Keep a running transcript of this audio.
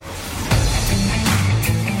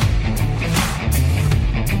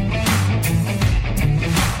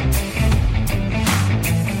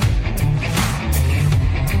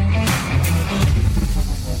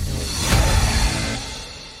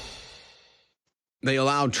They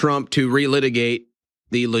allowed Trump to relitigate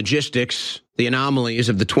the logistics, the anomalies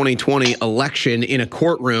of the 2020 election in a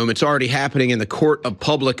courtroom. It's already happening in the court of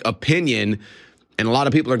public opinion. And a lot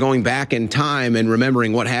of people are going back in time and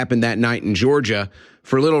remembering what happened that night in Georgia.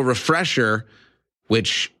 For a little refresher,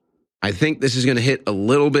 which I think this is going to hit a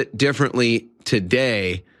little bit differently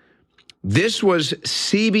today. This was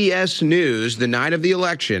CBS News the night of the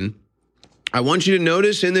election. I want you to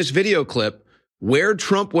notice in this video clip where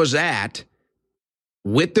Trump was at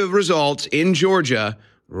with the results in Georgia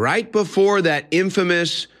right before that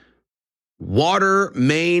infamous water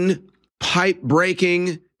main pipe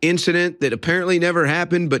breaking incident that apparently never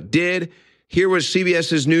happened but did. Here was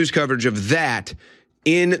CBS's news coverage of that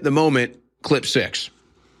in the moment, clip 6.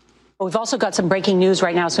 We've also got some breaking news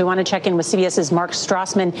right now, so we want to check in with CBS's Mark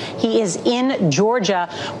Strassman. He is in Georgia,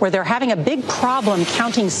 where they're having a big problem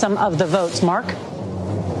counting some of the votes. Mark?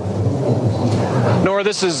 Nora,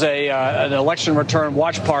 this is an election return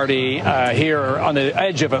watch party here on the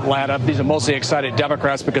edge of Atlanta. These are mostly excited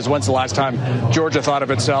Democrats because when's the last time Georgia thought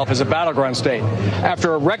of itself as a battleground state?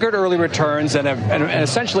 After a record early returns and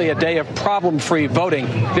essentially a day of problem-free voting,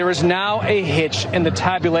 there is now a hitch in the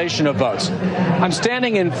tabulation of votes. I'm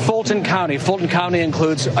standing in Fulton County. Fulton County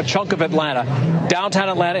includes a chunk of Atlanta. Downtown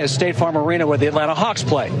Atlanta is State Farm Arena, where the Atlanta Hawks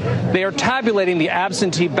play. They are tabulating the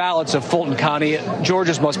absentee ballots of Fulton County,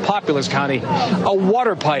 Georgia's most populous county. A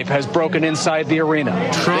water pipe has broken inside the arena.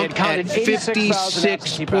 Trump at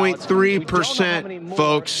 56.3%,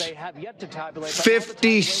 folks.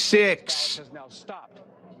 56.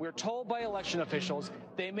 We're told by election officials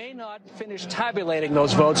they may not finish tabulating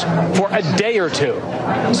those votes for a day or two.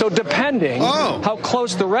 So depending how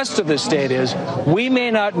close the rest of the state is, we may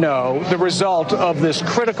not know the result of this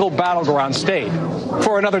critical battleground state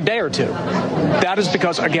for another day or two. That is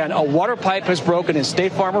because, again, a water pipe has broken in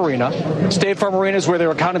State Farm Arena. State Farm Arena is where they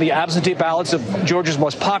were counting the absentee ballots of Georgia's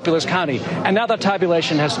most populous county. And now the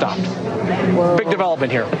tabulation has stopped. Big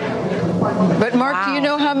development here. But, Mark, do you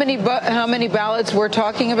know how many ballots we're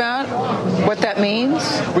talking about? What that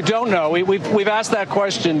means? We don't know. We've asked that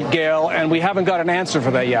question, Gail, and we haven't got an answer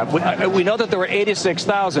for that yet. We know that there were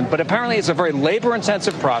 86,000, but apparently it's a very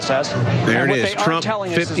labor-intensive process. There it is. Trump,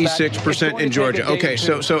 56% in Georgia. Okay,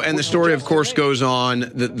 so and the story, of course, goes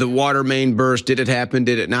on. The water main burst. Did it happen?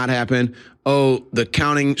 Did it not happen? Oh, the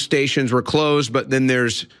counting stations were closed, but then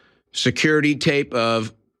there's security tape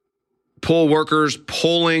of poll workers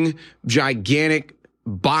polling gigantic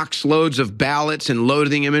box loads of ballots and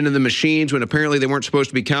loading them into the machines when apparently they weren't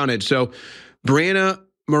supposed to be counted. So Breanna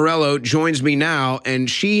Morello joins me now, and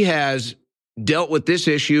she has dealt with this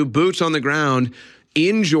issue, boots on the ground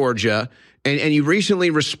in Georgia. And you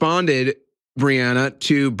recently responded, Breanna,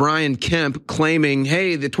 to Brian Kemp claiming,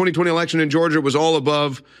 hey, the 2020 election in Georgia was all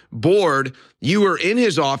above board. You were in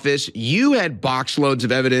his office. You had box loads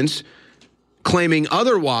of evidence claiming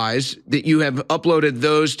otherwise, that you have uploaded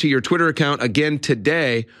those to your Twitter account again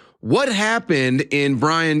today. What happened in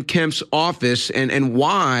Brian Kemp's office, and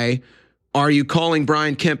why are you calling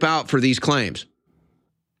Brian Kemp out for these claims?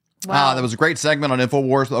 Wow. That was a great segment on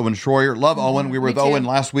InfoWars with Owen Schroyer. Love Owen. We were with Owen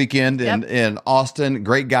last weekend in Austin.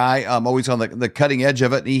 Great guy. Always on the cutting edge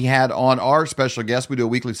of it. He had on our special guest. We do a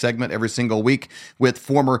weekly segment every single week with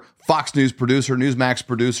former Fox News producer, Newsmax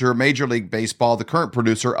producer, Major League Baseball, the current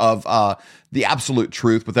producer of The Absolute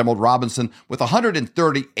Truth with Emerald Robinson, with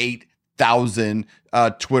 138,000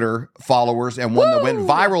 Twitter followers, and one that went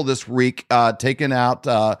viral this week, taking out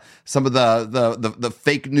some of the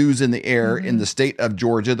fake news in the air in the state of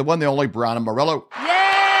Georgia. The one, the only, Breanna Morello.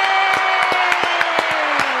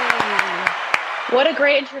 What a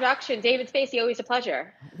great introduction. David Spacey, always a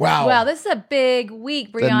pleasure. Wow, this is a big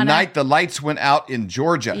week, Breanna. The night the lights went out in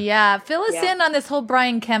Georgia. Yeah, fill us in on this whole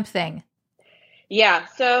Brian Kemp thing. Yeah,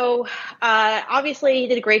 so obviously he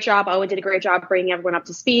did a great job. Owen did a great job bringing everyone up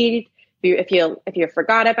to speed. If you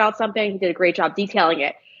forgot about something, he did a great job detailing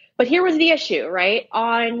it. But here was the issue, right?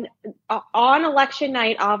 On election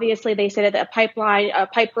night, obviously they said that a pipe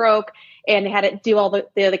broke, and they had to do all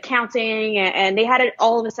the counting, and they had it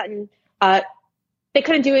all of a sudden. They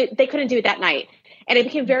couldn't do it. They couldn't do it that night, and it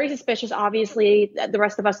became very suspicious. Obviously, the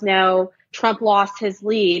rest of us know Trump lost his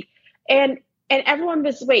lead, and everyone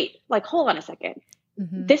was hold on a second.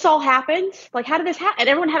 Mm-hmm. This all happened? Like, how did this happen? And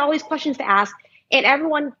everyone had all these questions to ask. And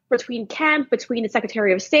everyone between Kemp, between the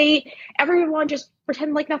Secretary of State, everyone just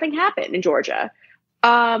pretended like nothing happened in Georgia.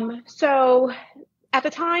 So at the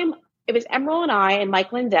time, it was Emerald and I and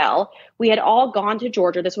Mike Lindell. We had all gone to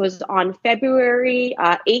Georgia. This was on February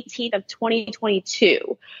 18th of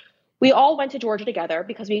 2022. We all went to Georgia together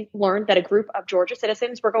because we learned that a group of Georgia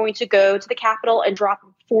citizens were going to go to the Capitol and drop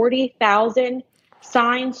 40,000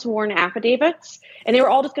 signed sworn affidavits, and they were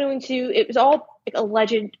all just it was all like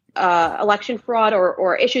alleged election fraud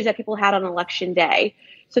or issues that people had on election day.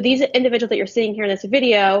 So these individuals that you're seeing here in this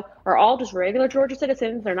video are all just regular Georgia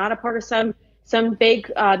citizens. They're not a part of some big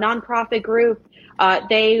nonprofit group.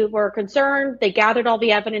 They were concerned. They gathered all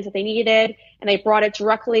the evidence that they needed, and they brought it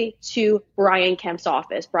directly to Brian Kemp's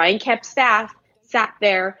office. Brian Kemp's staff sat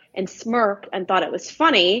there and smirked and thought it was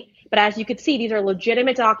funny. But as you could see, these are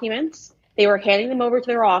legitimate documents. They were handing them over to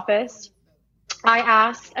their office. I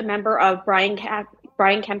asked a member of Brian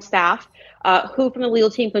Kemp's staff who from the legal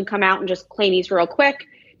team could come out and just claim these real quick.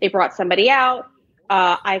 They brought somebody out.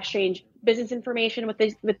 I exchanged business information with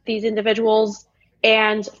these individuals.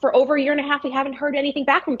 And for over a year and a half, we haven't heard anything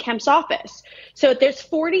back from Kemp's office. So there's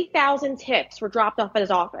 40,000 tips were dropped off at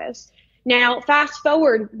his office. Now, fast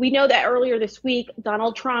forward, we know that earlier this week,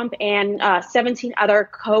 Donald Trump and 17 other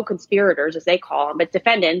co-conspirators, as they call them, but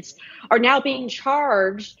defendants, are now being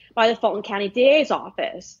charged by the Fulton County DA's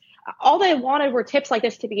office. All they wanted were tips like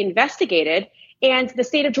this to be investigated, and the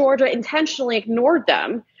state of Georgia intentionally ignored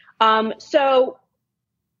them. So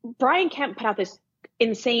Brian Kemp put out this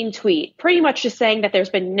insane tweet, pretty much just saying that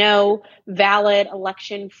there's been no valid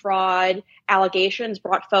election fraud allegations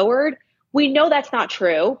brought forward. We know that's not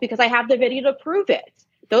true because I have the video to prove it.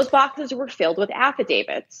 Those boxes were filled with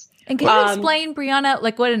affidavits. And can you explain, Breanna,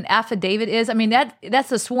 like what an affidavit is? I mean,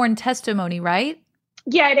 that's a sworn testimony, right?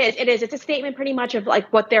 Yeah, it is. It is. It's a statement pretty much of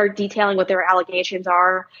like what they're detailing, what their allegations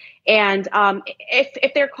are. And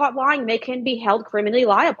if they're caught lying, they can be held criminally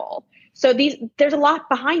liable. So there's a lot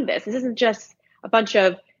behind this. This isn't just a bunch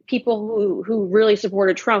of people who really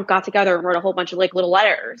supported Trump got together and wrote a whole bunch of like little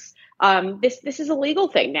letters. This is a legal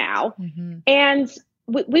thing now. Mm-hmm. And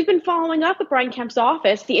we've been following up with Brian Kemp's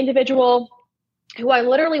office, the individual who I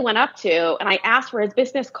literally went up to and I asked for his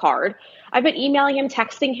business card. I've been emailing him,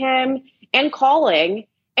 texting him, and calling,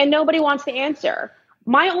 and nobody wants to answer.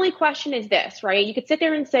 My only question is this, right? You could sit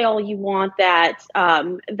there and say all you want that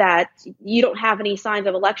you don't have any signs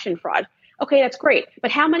of election fraud. Okay, that's great. But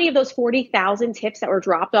how many of those 40,000 tips that were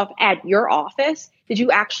dropped off at your office did you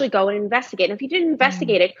actually go and investigate? And if you didn't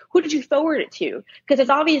investigate it, who did you forward it to? Because it's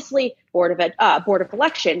obviously Board of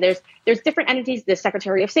Election. There's different entities, the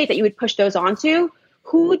Secretary of State, that you would push those on to.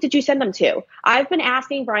 Who did you send them to? I've been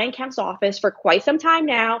asking Brian Kemp's office for quite some time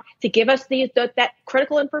now to give us that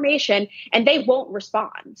critical information, and they won't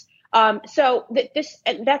respond.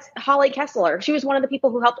 That's Holly Kessler. She was one of the people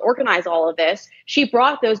who helped organize all of this. She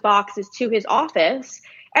brought those boxes to his office,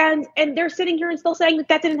 and they're sitting here and still saying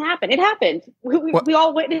that didn't happen. It happened. We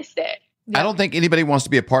all witnessed it. I don't think anybody wants to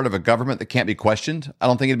be a part of a government that can't be questioned. I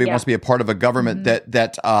don't think anybody wants to be a part of a government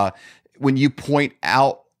that when you point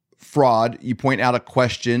out fraud, you point out a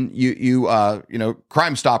question, you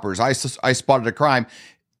Crime Stoppers. I spotted a crime.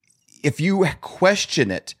 If you question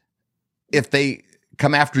it, if they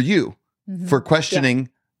come after you for questioning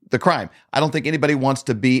the crime, I don't think anybody wants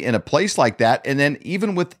to be in a place like that. And then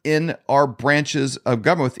even within our branches of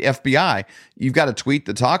government, with the FBI, you've got a tweet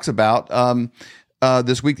that talks about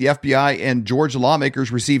this week, the FBI and Georgia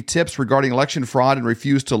lawmakers received tips regarding election fraud and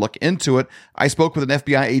refused to look into it. I spoke with an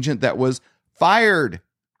FBI agent that was fired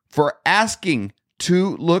for asking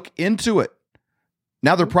to look into it.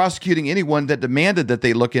 Now they're prosecuting anyone that demanded that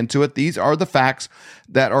they look into it. These are the facts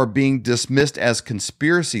that are being dismissed as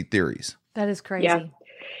conspiracy theories. That is crazy.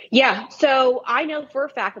 Yeah. So I know for a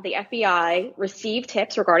fact that the FBI received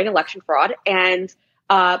tips regarding election fraud, and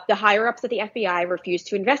the higher ups at the FBI refused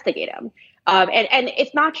to investigate them. And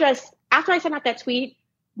it's not just after I sent out that tweet,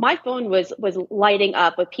 my phone was lighting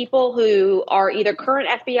up with people who are either current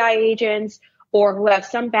FBI agents or who have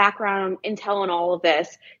some background intel on all of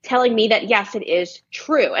this, telling me that, yes, it is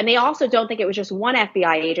true. And they also don't think it was just one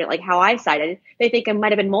FBI agent, like how I cited. They think it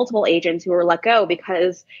might have been multiple agents who were let go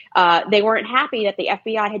because they weren't happy that the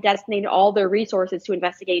FBI had designated all their resources to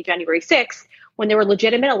investigate January 6th when there were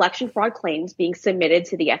legitimate election fraud claims being submitted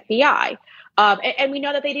to the FBI. And we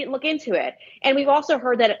know that they didn't look into it. And we've also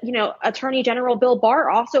heard that, Attorney General Bill Barr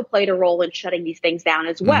also played a role in shutting these things down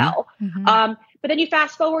as well. Mm-hmm. But then you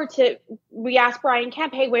fast forward to, we asked Brian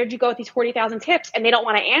Kemp, hey, where did you go with these 40,000 tips? And they don't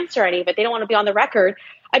want to answer any of it. They don't want to be on the record.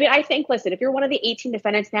 I mean, I think, listen, if you're one of the 18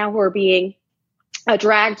 defendants now who are being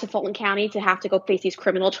dragged to Fulton County to have to go face these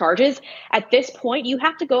criminal charges, at this point, you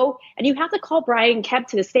have to go and you have to call Brian Kemp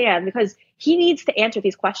to the stand because he needs to answer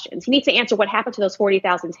these questions. He needs to answer what happened to those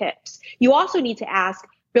 40,000 tips. You also need to ask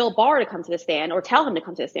Bill Barr to come to the stand, or tell him to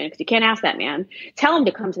come to the stand, because you can't ask that man. Tell him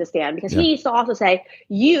to come to the stand, because he needs to also say,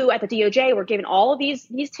 you at the DOJ were given all of these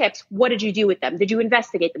tips. What did you do with them? Did you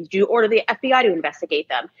investigate them? Did you order the FBI to investigate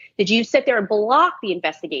them? Did you sit there and block the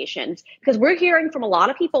investigations? Because we're hearing from a lot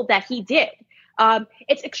of people that he did.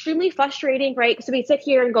 It's extremely frustrating, right? So we sit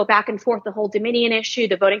here and go back and forth, the whole Dominion issue,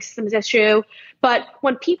 the voting systems issue. But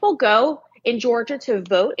when people go in Georgia to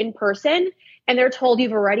vote in person and they're told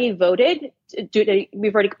you've already voted,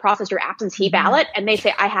 we've already processed your absentee ballot, and they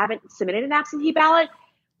say, I haven't submitted an absentee ballot,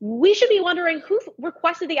 we should be wondering who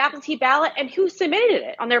requested the absentee ballot and who submitted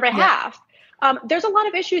it on their behalf. There's a lot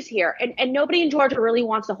of issues here, and nobody in Georgia really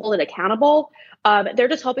wants to hold it accountable. They're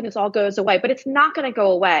just hoping this all goes away, but it's not going to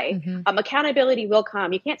go away. Accountability will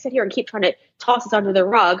come. You can't sit here and keep trying to toss us under the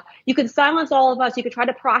rug. You can silence all of us. You can try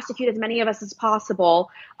to prosecute as many of us as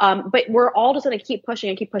possible. But we're all just going to keep pushing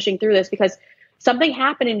and keep pushing through this because something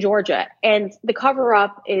happened in Georgia, and the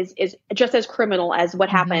cover-up is just as criminal as what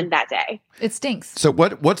happened that day. It stinks. So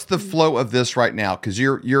what's the flow of this right now? Because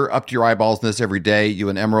you're up to your eyeballs in this every day. You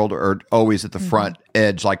and Emerald are always at the front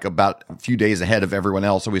edge, like about a few days ahead of everyone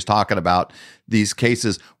else, always talking about these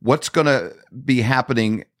cases. What's going to be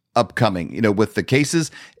happening upcoming? With the cases,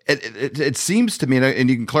 it seems to me, and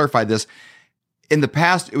you can clarify this, in the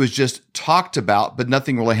past, it was just talked about, but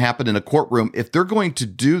nothing really happened in a courtroom. If they're going to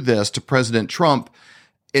do this to President Trump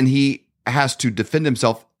and he has to defend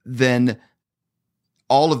himself, then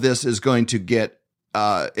all of this is going to get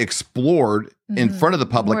explored in front of the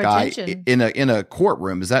public eye in a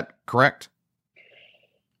courtroom. Is that correct?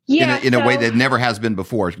 Yeah. In a way that never has been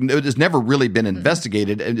before. It has never really been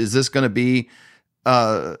investigated. And is this going to be,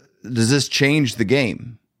 does this change the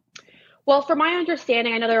game? Well, from my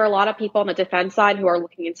understanding, I know there are a lot of people on the defense side who are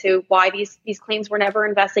looking into why these claims were never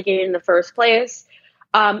investigated in the first place.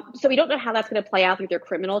 So we don't know how that's going to play out through their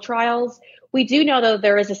criminal trials. We do know, though,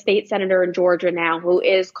 there is a state senator in Georgia now who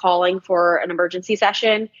is calling for an emergency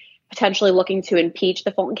session, potentially looking to impeach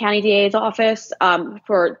the Fulton County DA's office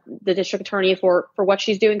for the district attorney for what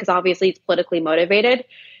she's doing, because obviously it's politically motivated.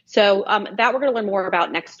 So that we're going to learn more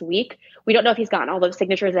about next week. We don't know if he's gotten all the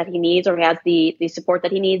signatures that he needs or has the support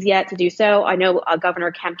that he needs yet to do so. I know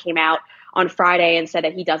Governor Kemp came out on Friday and said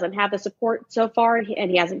that he doesn't have the support so far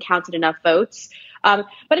and he hasn't counted enough votes. But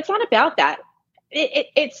it's not about that.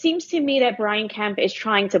 It seems to me that Brian Kemp is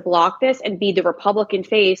trying to block this and be the Republican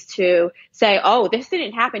face to say, oh, this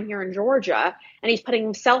didn't happen here in Georgia. And he's putting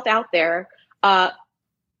himself out there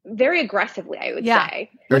very aggressively, I would say.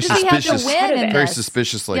 What does he have to win? Very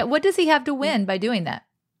suspiciously. Yeah. What does he have to win by doing that?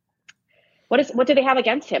 What do they have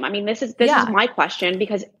against him? I mean, this is my question,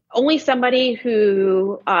 because only somebody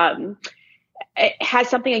who has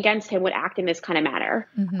something against him would act in this kind of manner.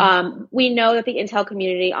 We know that the intel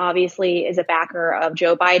community obviously is a backer of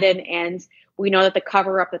Joe Biden, and we know that the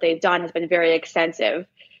cover-up that they've done has been very extensive.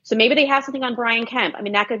 So maybe they have something on Brian Kemp. I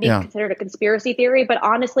mean, that could be considered a conspiracy theory, but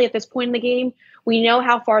honestly, at this point in the game, we know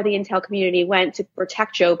how far the intel community went to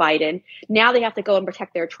protect Joe Biden. Now they have to go and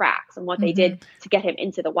protect their tracks and what they did to get him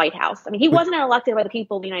into the White House. I mean, he wasn't elected by the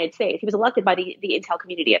people of the United States. He was elected by the intel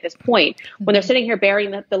community at this point. When they're sitting here burying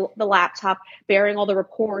the laptop, burying all the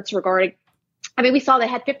reports regarding, I mean, we saw they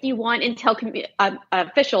had 51 intel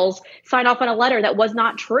officials sign off on a letter that was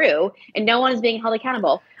not true, and no one is being held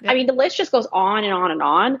accountable. I mean, the list just goes on and on and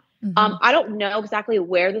on. I don't know exactly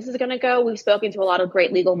where this is going to go. We've spoken to a lot of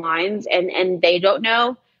great legal minds, and they don't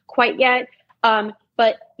know quite yet.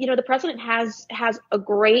 But the president has a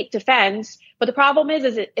great defense. But the problem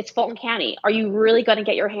is it's Fulton County. Are you really going to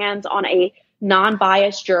get your hands on a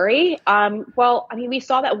non-biased jury? Well, I mean, we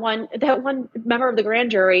saw that one member of the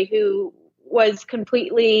grand jury who was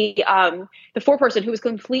completely the foreperson who was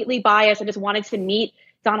completely biased and just wanted to meet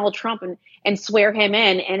Donald Trump and swear him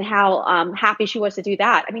in, and how happy she was to do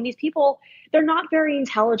that. I mean, these people, they're not very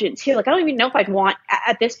intelligent too. Like, I don't even know if I'd want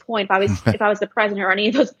at this point, if I was the president or any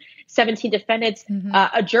of those 17 defendants,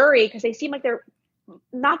 a jury, because they seem like they're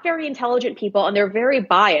not very intelligent people, and they're very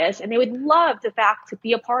biased, and they would love the fact to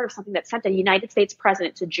be a part of something that sent a United States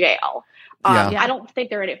president to jail. I don't think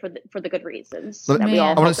they're in it for the good reasons. I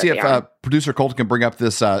want to see if producer Colton can bring up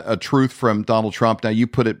this a truth from Donald Trump. Now you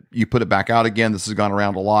put it back out again. This has gone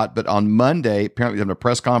around a lot, but on Monday, apparently having a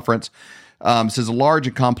press conference, says a large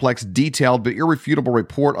and complex, detailed but irrefutable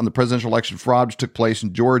report on the presidential election fraud which took place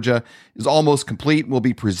in Georgia is almost complete and will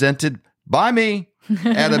be presented by me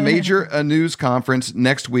at a major news conference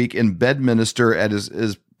next week in Bedminster at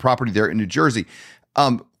his property there in New Jersey.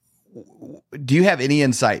 Do you have any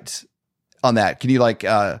insights on that? Can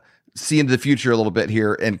you see into the future a little bit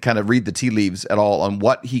here and kind of read the tea leaves at all on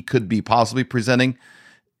what he could be possibly presenting?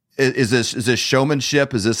 Is this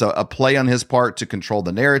showmanship? Is this a play on his part to control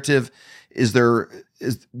the narrative?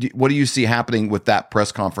 What do you see happening with that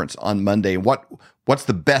press conference on Monday? What's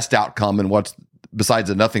the best outcome, and what's, besides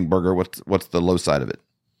a nothing burger, what's the low side of it?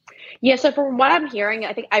 Yeah, so from what I'm hearing,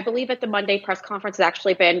 I believe that the Monday press conference has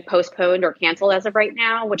actually been postponed or canceled as of right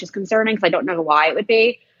now, which is concerning because I don't know why it would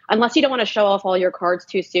be. Unless you don't want to show off all your cards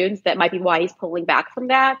too soon, so that might be why he's pulling back from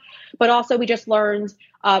that. But also, we just learned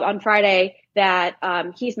on Friday that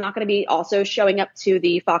he's not going to be also showing up to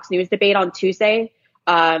the Fox News debate on Tuesday.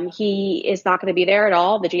 He is not going to be there at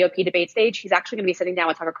all, the GOP debate stage. He's actually going to be sitting down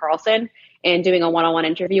with Tucker Carlson and doing a one-on-one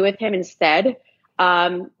interview with him instead,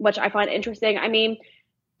 which I find interesting. I mean,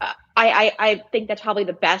 I think that's probably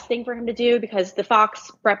the best thing for him to do because the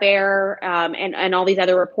Fox, Brett Baier, and all these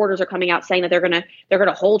other reporters are coming out saying that they're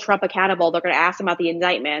gonna hold Trump accountable. They're gonna ask him about the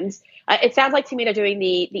indictments. It sounds like to me they're doing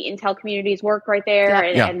the intel community's work right there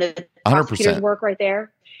and the prosecutors' work right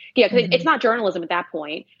there. Yeah, because it's not journalism at that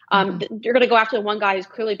point. You're gonna go after the one guy who's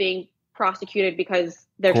clearly being prosecuted because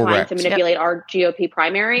they're trying to manipulate our GOP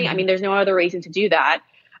primary. I mean, there's no other reason to do that.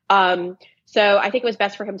 So I think it was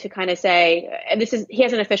best for him to kind of say, and he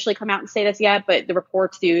hasn't officially come out and say this yet, but the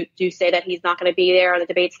reports do say that he's not going to be there on the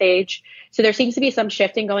debate stage. So there seems to be some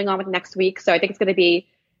shifting going on with next week. So I think it's going to be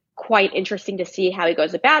quite interesting to see how he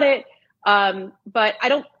goes about it. But I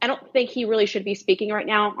don't think he really should be speaking right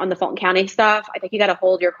now on the Fulton County stuff. I think you got to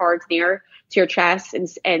hold your cards near to your chest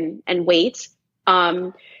and wait.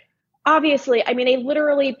 Obviously, I mean, they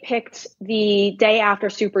literally picked the day after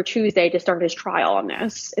Super Tuesday to start his trial on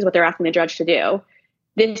this, is what they're asking the judge to do.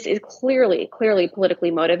 This is clearly politically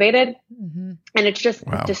motivated. And it's just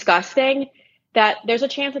disgusting that there's a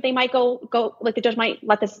chance that they might go like the judge might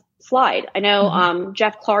let this slide. I know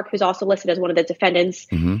Jeff Clark, who's also listed as one of the defendants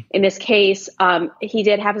in this case, he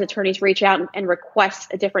did have his attorneys reach out and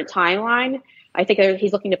request a different timeline. I think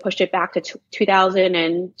he's looking to push it back to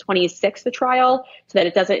 2026, the trial, so that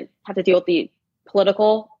it doesn't have to deal with the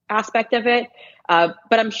political aspect of it. But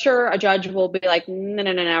I'm sure a judge will be like, no,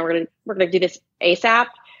 we're gonna do this ASAP,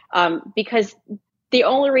 because the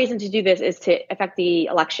only reason to do this is to affect the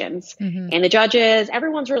elections. And the judges,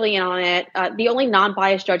 everyone's really in on it. The only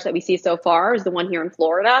non-biased judge that we see so far is the one here in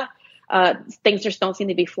Florida. Things just don't seem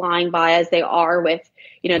to be flying by as they are with,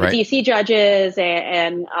 the DC judges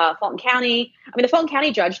and Fulton County. I mean, the Fulton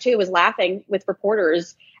County judge, too, was laughing with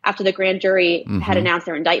reporters after the grand jury had announced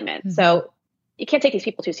their indictment. So you can't take these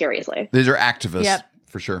people too seriously. These are activists.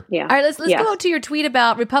 For sure. Yeah. All right, let's go to your tweet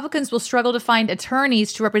about Republicans will struggle to find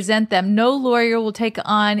attorneys to represent them. No lawyer will take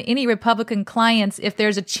on any Republican clients if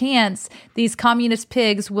there's a chance these communist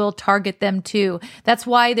pigs will target them too. That's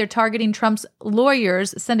why they're targeting Trump's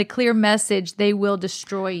lawyers. Send a clear message. They will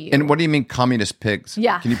destroy you. And what do you mean communist pigs?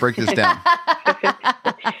 Yeah. Can you break this down?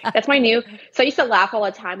 That's my new. So I used to laugh all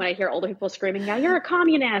the time when I hear older people screaming, "Now you're a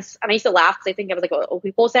communist." And I used to laugh because I think it was like what old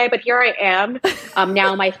people say. But here I am,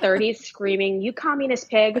 now in my 30s, screaming, "You communist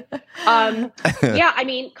pig!" Yeah, I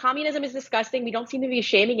mean, communism is disgusting. We don't seem to be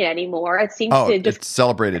shaming it anymore. It seems to just it's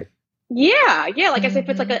celebrated. Yeah. Like I said,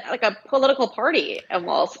 it's like a political party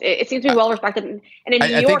almost. It seems to be well respected. And in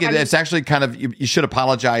New York, it's actually kind of you should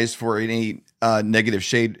apologize for any negative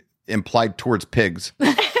shade implied towards pigs.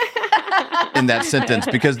 In that sentence,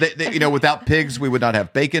 because they without pigs we would not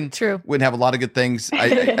have bacon. True, wouldn't have a lot of good things. I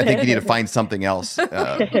think you need to find something else.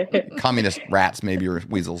 Communist rats, maybe, or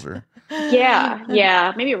weasels, or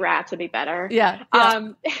yeah, maybe rats would be better. Yeah.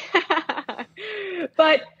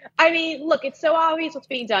 But I mean, look, it's so obvious what's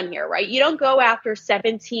being done here, right? You don't go after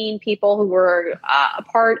 17 people who were a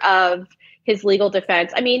part of his legal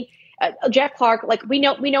defense. I mean, Jeff Clark, like we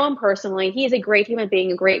know him personally. He is a great human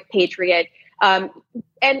being, a great patriot.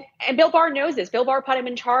 And Bill Barr knows this. Bill Barr put him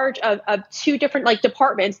in charge of two different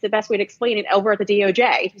departments. The best way to explain it, over at the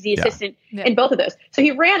DOJ. He was the assistant in both of those. So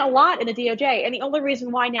he ran a lot in the DOJ. And the only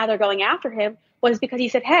reason why now they're going after him was because he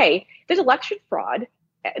said, "Hey, there's election fraud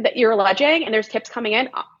that you're alleging, and there's tips coming in.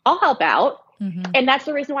 I'll help out." And that's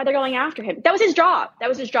the reason why they're going after him. That was his job.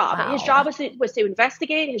 Wow. His job was to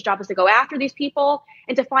investigate. His job was to go after these people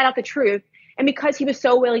and to find out the truth. And because he was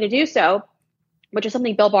so willing to do so, which is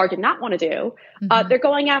something Bill Barr did not want to do, they're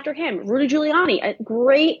going after him. Rudy Giuliani, a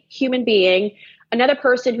great human being, another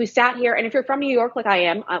person who sat here. And if you're from New York like I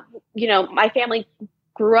am, my family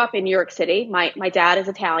grew up in New York City. My dad is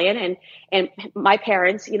Italian, and my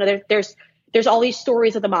parents, there's all these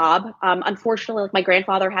stories of the mob. Unfortunately, my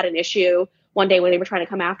grandfather had an issue one day when they were trying to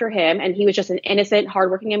come after him, and he was just an innocent,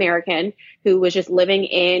 hardworking American who was just living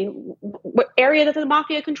in area that the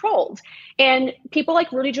mafia controlled. And people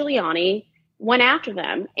like Rudy Giuliani went after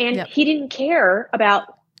them, and he didn't care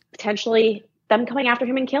about potentially them coming after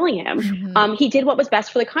him and killing him. He did what was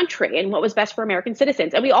best for the country and what was best for American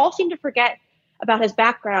citizens. And we all seem to forget about his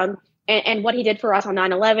background and what he did for us on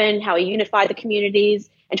 9/11, how he unified the communities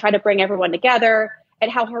and tried to bring everyone together. at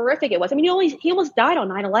how horrific it was. I mean, he almost died on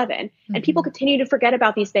 9/11, and people continue to forget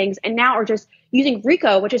about these things, and now are just using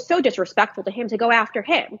RICO, which is so disrespectful to him, to go after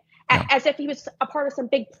him as if he was a part of some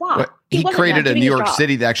big plot. Well, he created a New York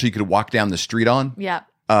City that actually you could walk down the street on. Yeah.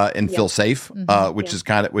 And feel safe, which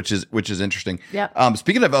is interesting. Yeah.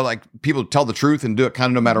 Speaking of like people tell the truth and do it kind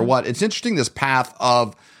of no matter what, it's interesting this path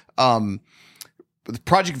of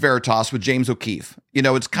Project Veritas with James O'Keefe. You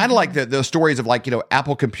know, it's kind of like the stories of like, you know,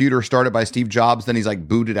 Apple Computer started by Steve Jobs, then he's like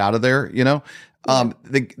booted out of there, you know.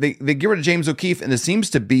 They get rid of James O'Keefe, and it seems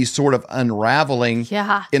to be sort of unraveling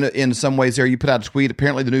in some ways there. You put out a tweet.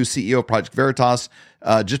 Apparently the new CEO of Project Veritas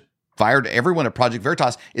just fired everyone at Project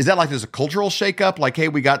Veritas. Is that like there's a cultural shakeup? Like, hey,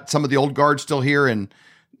 we got some of the old guard still here and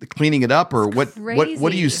cleaning it up, or what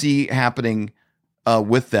do you see happening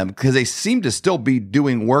with them? Because they seem to still be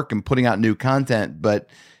doing work and putting out new content, but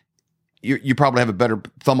you probably have a better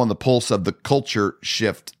thumb on the pulse of the culture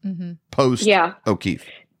shift post O'Keefe.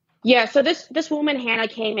 Yeah, so this woman, Hannah,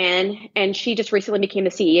 came in, and she just recently became the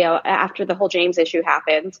CEO after the whole James issue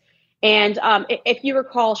happened. And if you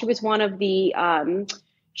recall, she was one of the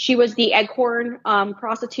she was the Eggcorn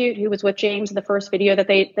prostitute who was with James in the first video that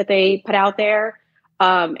they put out there.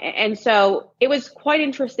 And so it was quite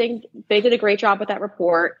interesting. They did a great job with that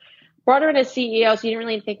report. Brought her in as CEO, so you didn't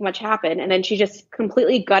really think much happened. And then she just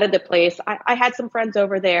completely gutted the place. I had some friends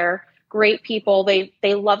over there, great people. They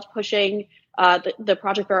loved pushing the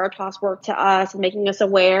Project Veritas work to us and making us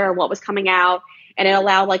aware of what was coming out. And it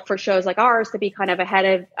allowed like for shows like ours to be kind of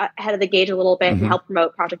ahead of the gauge a little bit and help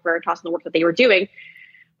promote Project Veritas and the work that they were doing.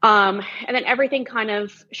 And then everything kind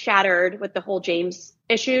of shattered with the whole James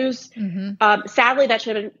issues. Sadly, that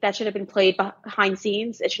should have been played behind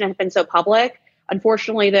scenes. It shouldn't have been so public.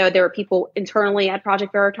 Unfortunately, though, there were people internally at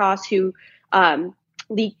Project Veritas who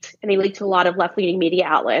leaked, and they leaked to a lot of left-leaning media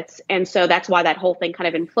outlets. And so that's why that whole thing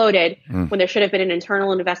kind of imploded when there should have been an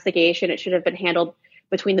internal investigation. It should have been handled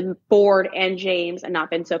between the board and James and not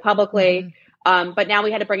been so publicly. But now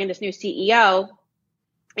we had to bring in this new CEO,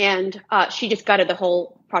 and she just gutted the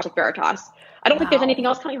whole Project Veritas. I don't think there's anything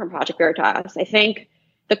else coming from Project Veritas. I think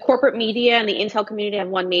the corporate media and the intel community have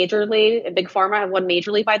won majorly, and Big Pharma have won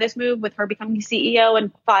majorly by this move with her becoming CEO and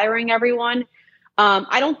firing everyone.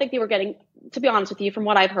 I don't think they were getting, to be honest with you, from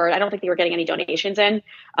what I've heard, I don't think they were getting any donations in.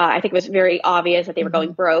 I think it was very obvious that they were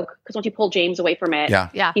going broke, because once you pull James away from it,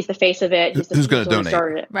 he's the face of it. Who's going to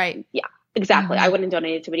donate? Right. Yeah, exactly. I wouldn't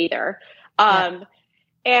donate to it either.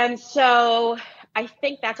 And so I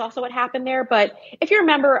think that's also what happened there. But if you're a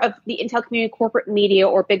member of the intel community, corporate media,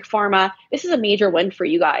 or Big Pharma, this is a major win for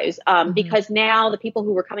you guys, because now the people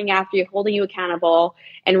who were coming after you, holding you accountable,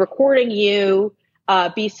 and recording you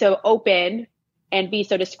be so open and be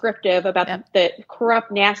so descriptive about the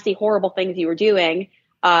corrupt, nasty, horrible things you were doing,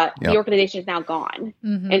 the organization is now gone.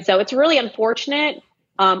 And so it's really unfortunate.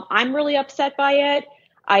 I'm really upset by it.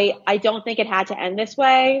 I don't think it had to end this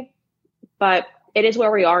way, but it is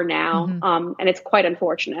where we are now, and it's quite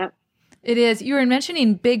unfortunate. It is. You were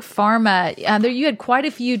mentioning Big Pharma. You had quite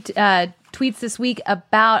a few tweets this week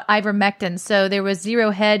about ivermectin. So there was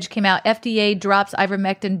Zero Hedge came out. FDA drops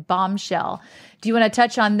ivermectin bombshell. Do you want to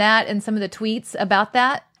touch on that and some of the tweets about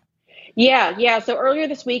that? Yeah. So earlier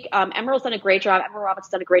this week, Emerald's done a great job. Emerald Roberts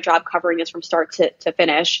done a great job covering this from start to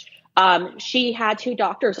finish. She had two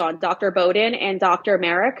doctors on, Dr. Bowden and Dr.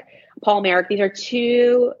 Merrick. Paul Merrick. These are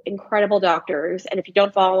two incredible doctors. And if you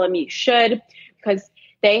don't follow them, you should, because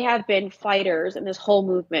they have been fighters in this whole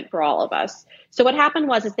movement for all of us. So what happened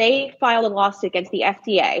was they filed a lawsuit against the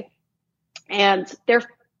FDA, and they're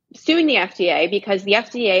suing the FDA because the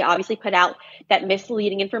FDA obviously put out that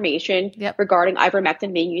misleading information regarding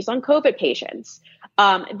ivermectin being used on COVID patients.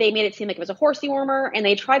 They made it seem like it was a horse dewormer, and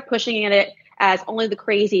they tried pushing it as only the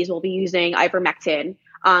crazies will be using ivermectin.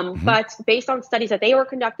 But based on studies that they were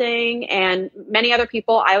conducting and many other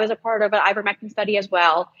people, I was a part of an ivermectin study as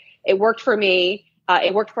well. It worked for me.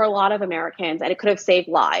 It worked for a lot of Americans, and it could have saved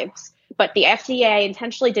lives. But the FDA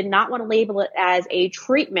intentionally did not want to label it as a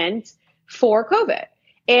treatment for COVID.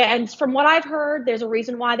 And from what I've heard, there's a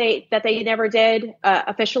reason why they never did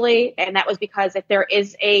officially. And that was because if there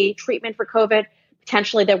is a treatment for COVID,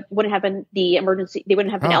 potentially there wouldn't have been the emergency. They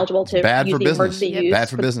wouldn't have been eligible to use the emergency use. Bad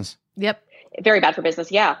for business. Yep. Very bad for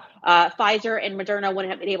business. Yeah. Pfizer and Moderna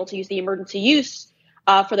wouldn't have been able to use the emergency use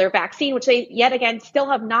for their vaccine, which they yet again still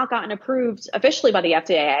have not gotten approved officially by the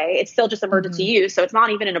FDA. It's still just emergency use. So it's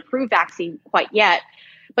not even an approved vaccine quite yet.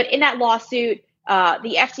 But in that lawsuit,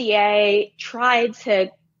 the FDA tried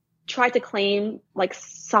to claim like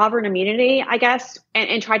sovereign immunity, I guess,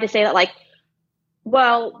 and tried to say that like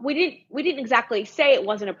Well, we didn't exactly say it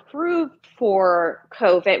wasn't approved for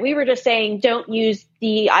COVID. We were just saying don't use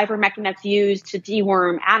the ivermectin that's used to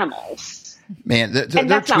deworm animals. Man, their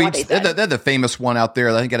tweets, they're the famous one out there.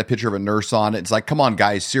 I think got a picture of a nurse on it. It's like, come on,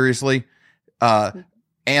 guys, seriously.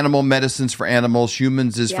 Animal medicines for animals,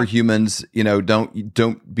 humans is for humans.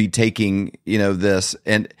 Don't be taking, this.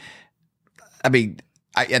 And I mean,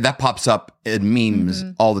 that pops up in memes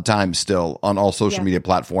all the time still on all social media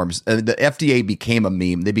platforms. The FDA became a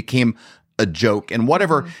meme. They became a joke and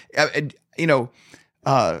whatever,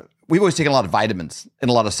 we've always taken a lot of vitamins and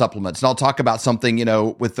a lot of supplements. And I'll talk about something,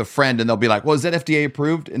 with a friend and they'll be like, well, is that FDA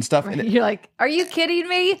approved and stuff? Right. And you're like, are you kidding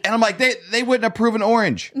me? And I'm like, they wouldn't approve an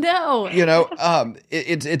orange. No.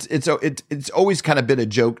 It's always kind of been a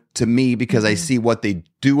joke to me because I see what they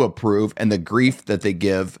do approve and the grief that they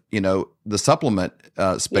give, the supplement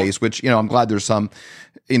space, which, I'm glad there's some,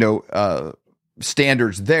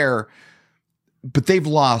 standards there, but they've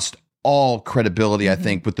lost all credibility, I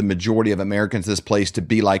think, with the majority of Americans in this place to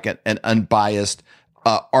be like an unbiased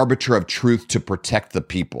arbiter of truth to protect the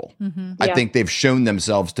people. I think they've shown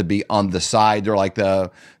themselves to be on the side. They're like the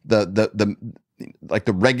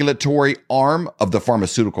regulatory arm of the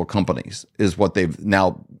pharmaceutical companies is what they've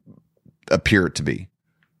now appeared to be.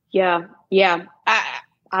 Yeah.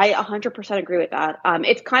 I 100% agree with that.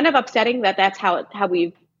 It's kind of upsetting that that's how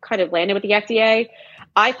we've kind of landed with the FDA.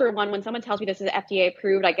 I, for one, when someone tells me this is FDA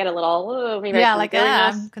approved, I get a little,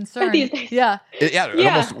 I'm concerned. It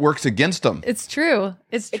almost works against them. It's true.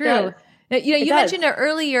 It's true. You mentioned it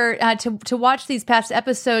earlier, to watch these past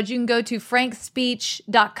episodes, you can go to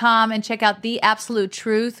frankspeech.com and check out The Absolute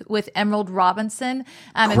Truth with Emerald Robinson.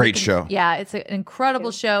 Great show. Yeah, it's an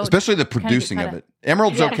incredible show. Especially the producing of it.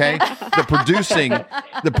 Emerald's okay. The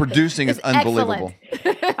producing is unbelievable.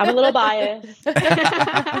 I'm a little biased.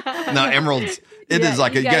 No, Emerald's, it is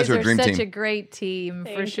like, you guys are a dream team. Such a great team,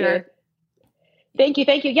 for sure. Thank you.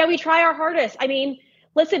 Yeah, we try our hardest. I mean,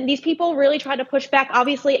 listen, these people really tried to push back.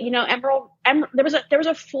 Obviously, Emerald, there was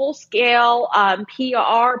a full scale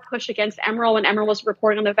PR push against Emerald when Emerald was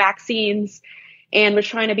reporting on the vaccines and was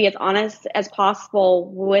trying to be as honest as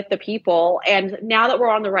possible with the people. And now that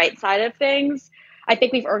we're on the right side of things, I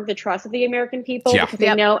think we've earned the trust of the American people because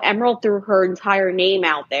they know Emerald threw her entire name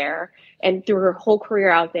out there and threw her whole career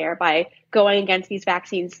out there by going against these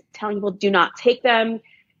vaccines, telling people do not take them.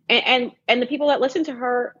 And the people that listen to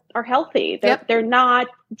her are healthy. They're not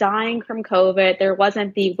dying from COVID. There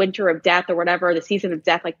wasn't the winter of death or whatever, the season of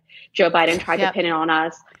death, like Joe Biden tried to pin it on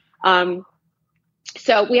us.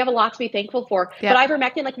 So we have a lot to be thankful for. But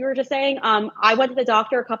ivermectin, like you were just saying, I went to the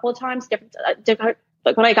doctor a couple of times, different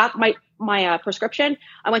like when I got my prescription,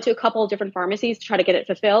 I went to a couple of different pharmacies to try to get it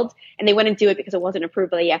fulfilled, and they wouldn't do it because it wasn't approved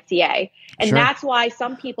by the FDA. And that's why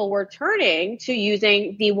some people were turning to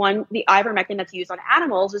using the ivermectin that's used on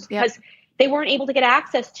animals, is because they weren't able to get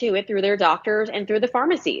access to it through their doctors and through the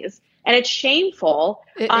pharmacies. And it's shameful.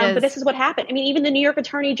 But this is what happened. I mean, even the New York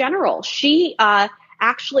Attorney General, she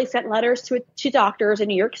actually sent letters to doctors in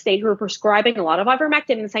New York State who were prescribing a lot of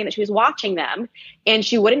ivermectin and saying that she was watching them and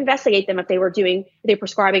she would investigate them if they were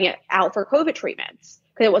prescribing it out for COVID treatments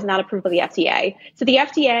because it was not approved by the FDA. So the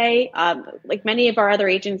FDA, like many of our other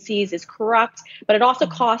agencies, is corrupt, but it also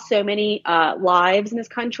costs so many lives in this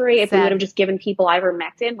country if we would have just given people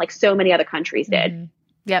ivermectin like so many other countries did.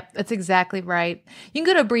 Yep, that's exactly right. You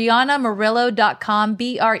can go to BreannaMorello.com,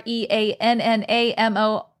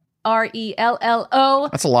 BreannaMorello.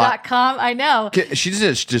 That's a lot. .com. I know. She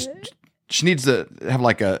she needs to have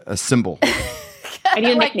like a symbol. I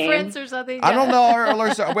need a like nickname. Prince or something. I don't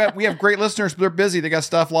know. We have great listeners, but they're busy. They got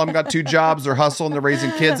stuff. Long got 2 jobs. They're hustling. They're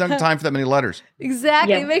raising kids. They don't have time for that many letters.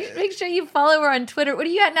 Exactly. Yeah. Make sure you follow her on Twitter. What are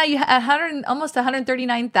you at now? You have almost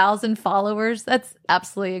 139,000 followers. That's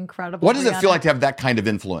absolutely incredible. What does it feel like to have that kind of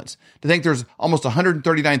influence? To think there's almost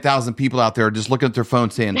 139,000 people out there just looking at their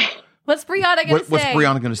phone saying, what's Breanna going to say? What's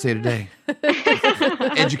Breanna going to say today?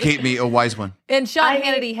 Educate me, oh wise one. And Sean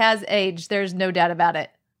Hannity has aged. There's no doubt about it.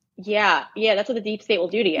 Yeah, that's what the deep state will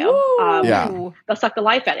do to you. They'll suck the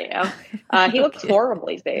life out of you. He looks horrible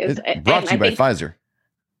these days. Brought to you by Pfizer.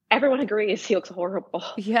 Everyone agrees he looks horrible.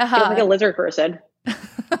 Yeah. He looks like a lizard person.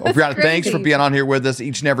 Well, Breanna, thanks for being on here with us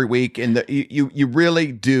each and every week. And you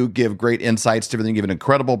really do give great insights to everything. You have an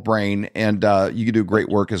incredible brain, and you do great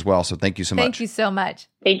work as well. So thank you so much. Thank you so much.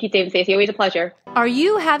 Thank you, Dave and Stacey. Always a pleasure. Are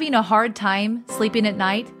you having a hard time sleeping at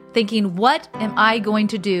night, thinking, what am I going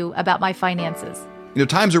to do about my finances?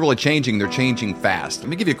 Times are really changing. They're changing fast. Let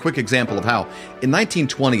me give you a quick example of how. In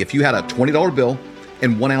 1920, if you had a $20 bill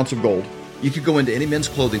and 1 ounce of gold, you could go into any men's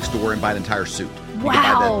clothing store and buy an entire suit. You could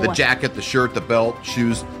buy the jacket, the shirt, the belt,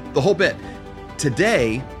 shoes, the whole bit.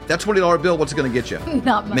 Today, That $20 bill, what's it going to get you?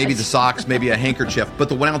 Not much. Maybe the socks, maybe a handkerchief. But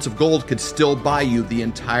the 1 ounce of gold could still buy you the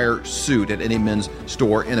entire suit at any men's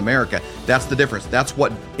store in America. That's the difference. That's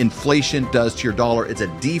what inflation does to your dollar. It's a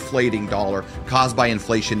deflating dollar caused by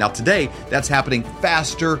inflation. Now today, that's happening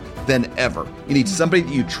faster than ever. You need somebody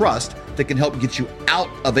that you trust that can help get you out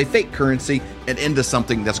of a fake currency and into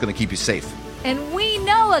something that's going to keep you safe. And we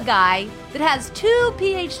know a guy that has 2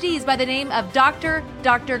 PhDs by the name of Dr.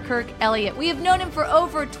 Kirk Elliott. We have known him for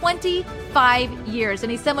over 25 years,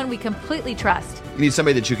 and he's someone we completely trust. You need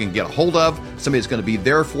somebody that you can get a hold of, somebody that's going to be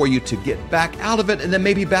there for you to get back out of it, and then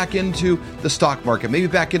maybe back into the stock market, maybe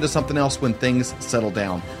back into something else when things settle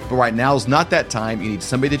down. But right now is not that time. You need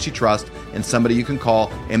somebody that you trust and somebody you can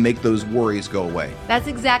call and make those worries go away. That's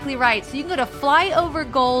exactly right. So you can go to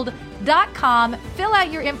flyovergold.com, fill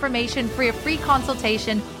out your information for a free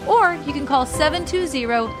consultation, or you can call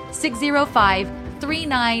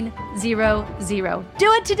 720-605-3900.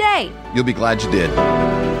 Do it today. You'll be glad you did.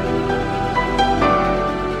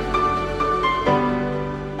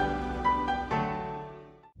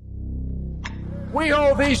 We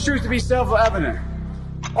hold these truths to be self-evident.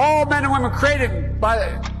 All men and women created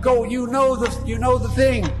by go. You know the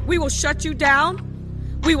thing. We will shut you down.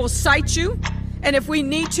 We will cite you, and if we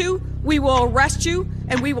need to, we will arrest you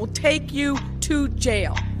and we will take you to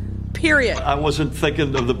jail. Period. I wasn't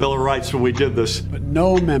thinking of the Bill of Rights when we did this. But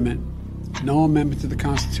no amendment to the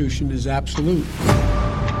Constitution is absolute.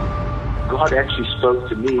 God actually spoke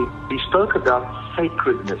to me. He spoke about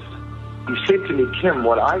sacredness. He said to me, Kim,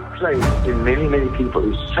 what I place in many, many people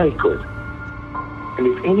is sacred. And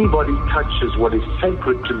if anybody touches what is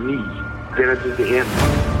sacred to me, then it is the end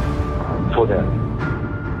for them.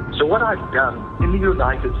 So what I've done in the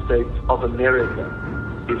United States of America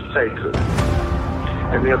is sacred.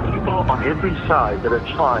 And there are people on every side that are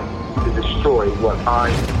trying to destroy what I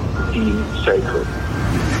deem sacred.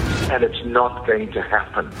 And it's not going to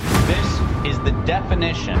happen. This is the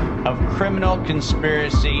definition of criminal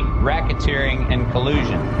conspiracy, racketeering, and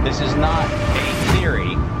collusion. This is not a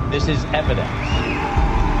theory. This is evidence.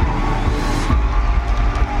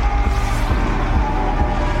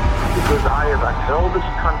 Because I have upheld this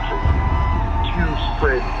country to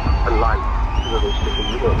spread a light to the rest of the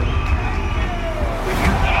world. When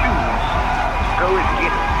you choose to go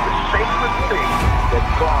against the sacred thing that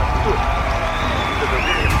God put into the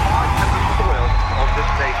very heart and the soil of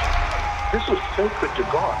this nation, this was sacred to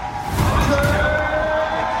God.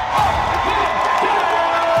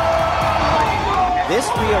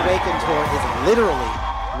 This Reawaken tour is literally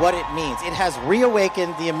what it means. It has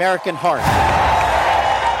reawakened the American heart.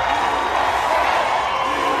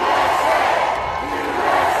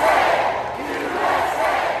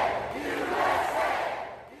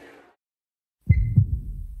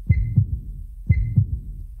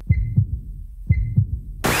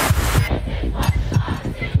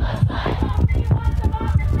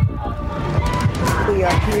 We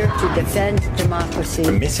are here to defend democracy.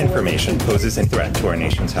 Misinformation poses a threat to our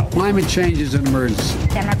nation's health. Climate change is an emergency.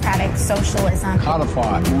 Democratic socialism.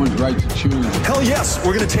 Codify one's right to choose. Hell yes,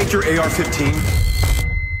 we're going to take your AR-15.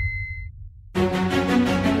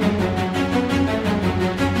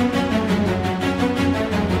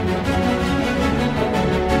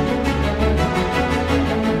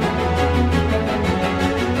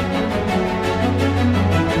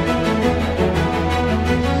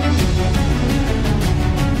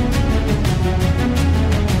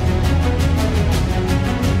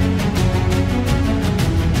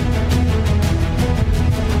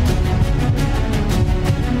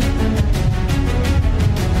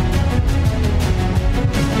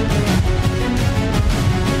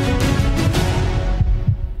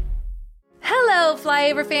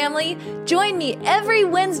 Flyover family. Join me every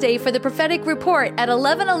Wednesday for the Prophetic Report at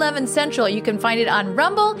 11:11 Central. You can find it on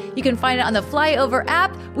Rumble. You can find it on the Flyover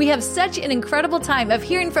app. We have such an incredible time of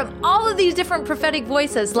hearing from all of these different prophetic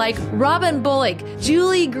voices like Robin Bullock,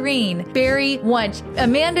 Julie Green, Barry Wunsch,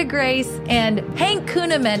 Amanda Grace, and Hank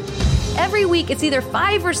Kuhneman. Every week, it's either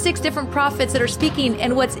 5 or 6 different prophets that are speaking,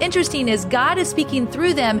 and what's interesting is God is speaking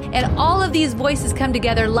through them, and all of these voices come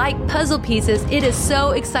together like puzzle pieces. It is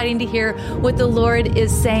so exciting to hear what the Lord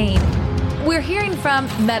is saying. We're hearing from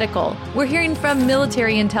medical. We're hearing from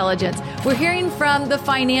military intelligence. We're hearing from the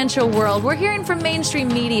financial world. We're hearing from mainstream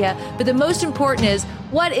media. But the most important is,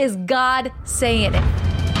 what is God saying?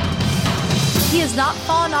 He has not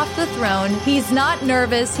fallen off the throne. He's not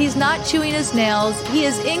nervous. He's not chewing his nails. He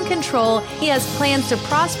is in control. He has plans to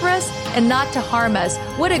prosper us and not to harm us.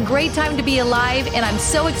 What a great time to be alive, and I'm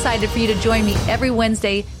so excited for you to join me every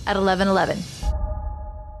Wednesday at 11:11.